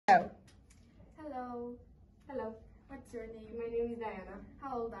Hello. Hello, What's your name? my name is Diana.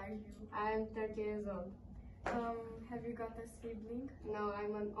 How old are you? I am 30 years old. Have you got a sibling? No,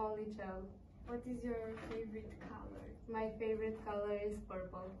 I'm an only child. What is your favorite color? My favorite color is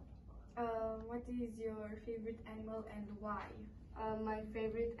purple. What is your favorite animal and why? My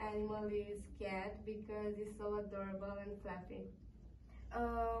favorite animal is cat because it's so adorable and fluffy.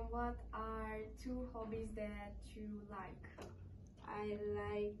 What are two hobbies that you like? I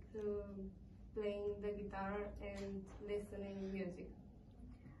like playing the guitar and listening music.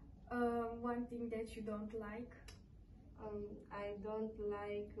 One thing that you don't like? I don't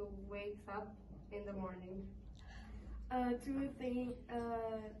like wakes up in the morning.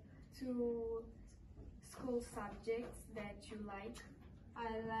 Two school subjects that you like?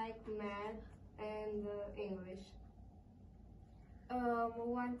 I like math and English.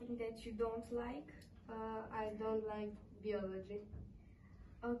 One thing that you don't like? I don't like biology.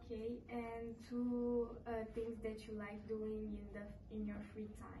 Okay, and two things that you like doing in your free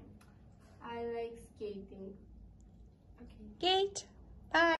time. I like skating. Okay. Gate. Bye.